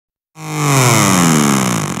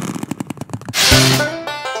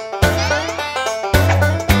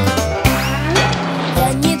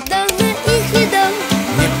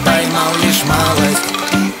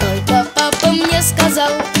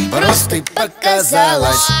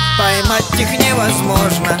оказалось, поймать их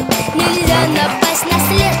невозможно. Нельзя напасть на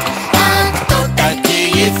след. А кто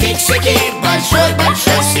такие фиксики?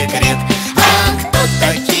 Большой-большой секрет. А кто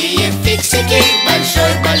такие фиксики?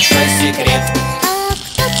 Большой-большой секрет. А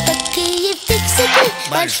кто такие фиксики?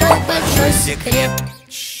 Большой-большой секрет.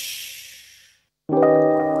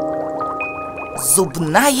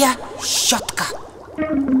 Зубная щетка.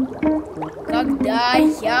 Когда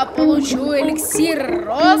я получу эликсир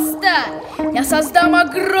роста, я создам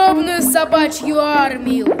огромную собачью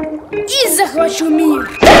армию и захвачу мир.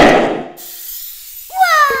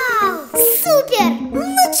 Вау! Супер!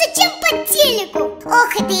 Лучше, чем по телеку.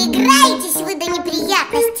 Ох, и доиграетесь вы до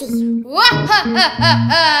неприятностей.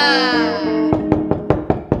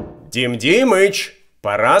 ДимДимыч,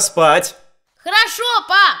 пора спать. Хорошо,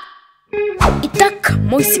 пап. Итак,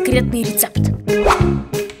 мой секретный рецепт.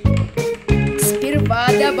 Сперва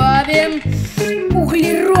добавим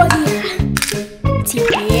углеродия.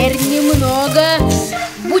 Теперь немного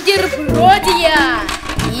бутербродия.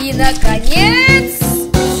 И, наконец,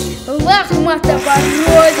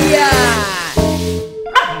 лохматобородия.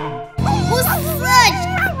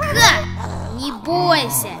 Кусачка! Не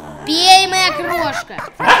бойся, пей, моя крошка,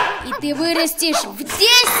 и ты вырастешь в 10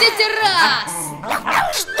 раз.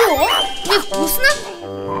 Что? Невкусно?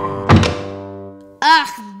 Ах,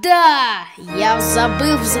 да, я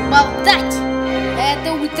забыл заболтать.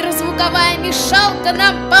 Эта ультразвуковая мешалка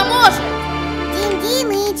нам поможет.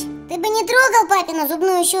 ДимДимыч, ты бы не трогал папину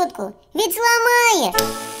зубную щетку, ведь сломаешь.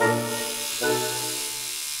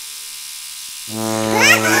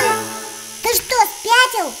 Ты что,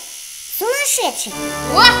 спятил? Сумасшедший!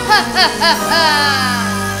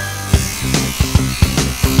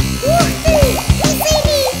 Ух ты!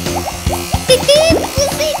 Пузыри! Пузыри!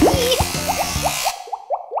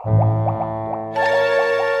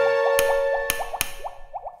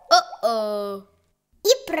 О-о.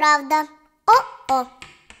 И правда. О-о.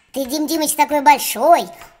 Ты, ДимДимыч, такой большой,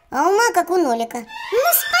 а ума как у Нолика.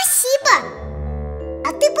 Ну, спасибо. А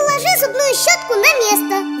ты положи зубную щетку на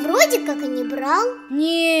место. Вроде как и не брал.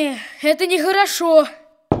 Не, это нехорошо.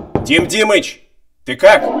 ДимДимыч, ты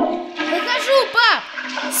как? Выхожу, пап.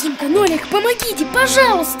 Симка, Нолик, помогите,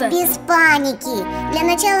 пожалуйста. Без паники. Для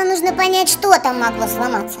начала нужно понять, что там могло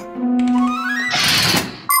сломаться.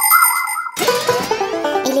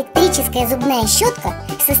 Электрическая зубная щетка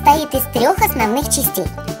состоит из 3 основных частей: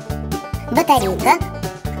 батарейка,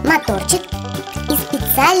 моторчик и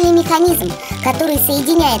специальный механизм, который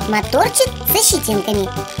соединяет моторчик со щетинками.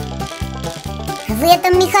 В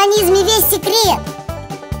этом механизме весь секрет.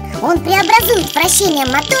 Он преобразует вращение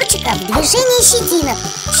моторчика в движение щетинок.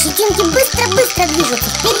 Щетинки быстро-быстро движутся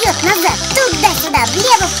вперед-назад, туда-сюда,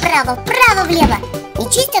 влево-вправо, вправо-влево и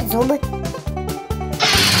чистят зубы.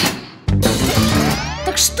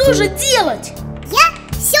 Так что же делать? Я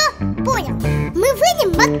все понял. Мы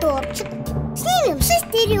вынем моторчик, снимем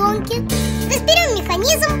шестеренки, разберем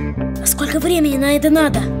механизм. А сколько времени на это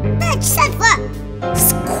надо? Да, часа 2.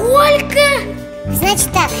 Сколько?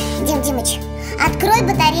 Значит так, ДимДимыч, открой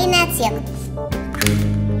батарейный отсек.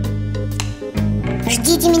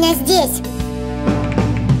 Ждите меня здесь.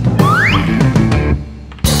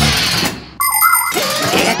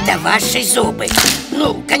 Это ваши зубы.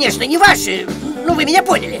 Ну, конечно, не ваши, но вы меня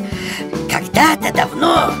поняли. Когда-то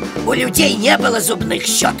давно у людей не было зубных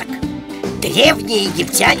щеток. Древние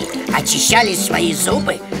египтяне очищали свои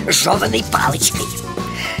зубы жеваной палочкой.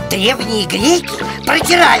 Древние греки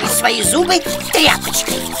протирали свои зубы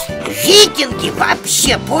тряпочкой. Викинги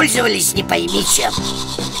вообще пользовались не пойми чем.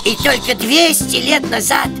 И только 200 лет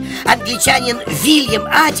назад англичанин Вильям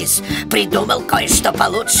Аддис придумал кое-что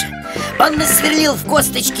получше. Он насверлил в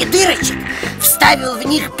косточки дырочек, вставил в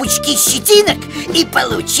них пучки щетинок, и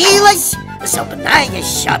получилась зубная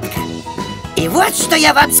щетка. И вот что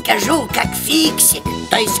я вам скажу, как фиксик,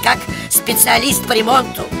 то есть как специалист по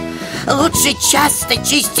ремонту. Лучше часто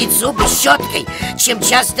чистить зубы щеткой, чем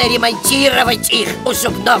часто ремонтировать их у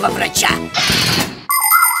зубного врача.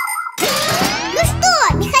 Ну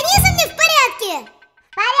что, механизм не в порядке?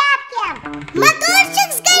 В порядке. Моторчик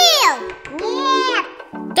сгорел? Нет.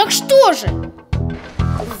 Так что же?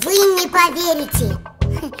 Вы не поверите.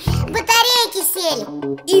 Батарейки сели.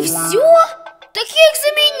 И все? Так я их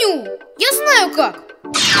заменю. Я знаю как.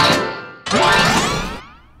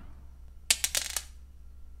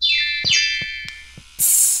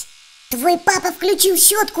 Твой папа включил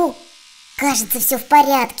щетку. Кажется, все в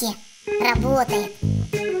порядке. Работает.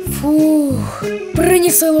 Фух,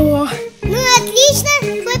 пронесло. Ну и отлично.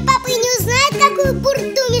 Твой папа и не узнает, какую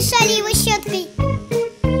бурду мешали его щеткой.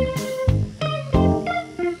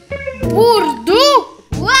 Бурду?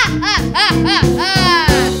 Ха-ха-ха-ха!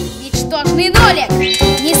 Ничтожный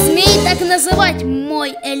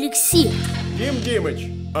эликсир. ДимДимыч,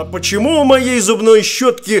 а почему у моей зубной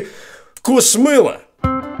щетки вкус мыла?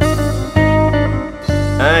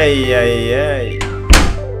 Ай-яй-яй.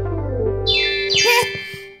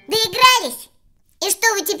 Доигрались? И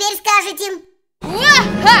что вы теперь скажете?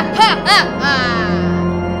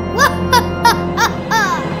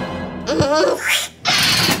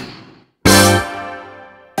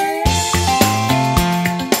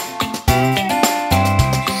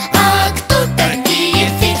 А кто такие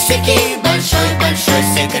фиксики? Большой-большой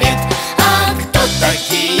секрет. А кто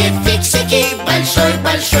такие фиксики?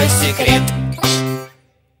 Большой-большой секрет.